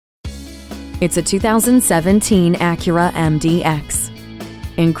It's a 2017 Acura MDX.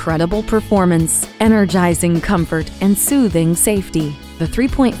 Incredible performance, energizing comfort, and soothing safety. The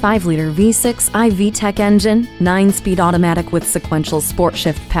 3.5-liter V6 i-VTEC engine, 9-speed automatic with sequential sport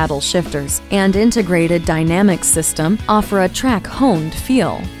shift paddle shifters, and integrated dynamic system offer a track-honed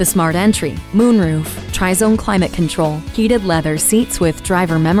feel. The smart entry, moonroof, tri-zone climate control, heated leather seats with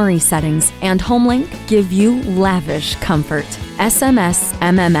driver memory settings, and HomeLink give you lavish comfort. SMS,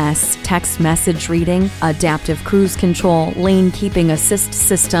 MMS, text message reading, adaptive cruise control, lane keeping assist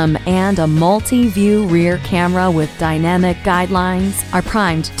system, and a multi-view rear camera with dynamic guidelines are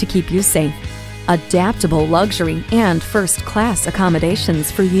primed to keep you safe. Adaptable luxury and first-class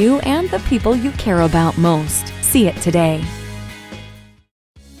accommodations for you and the people you care about most. See it today.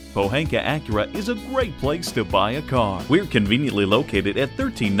 Pohanka Acura is a great place to buy a car. We're conveniently located at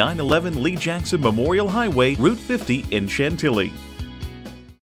 13911 Lee Jackson Memorial Highway, Route 50 in Chantilly.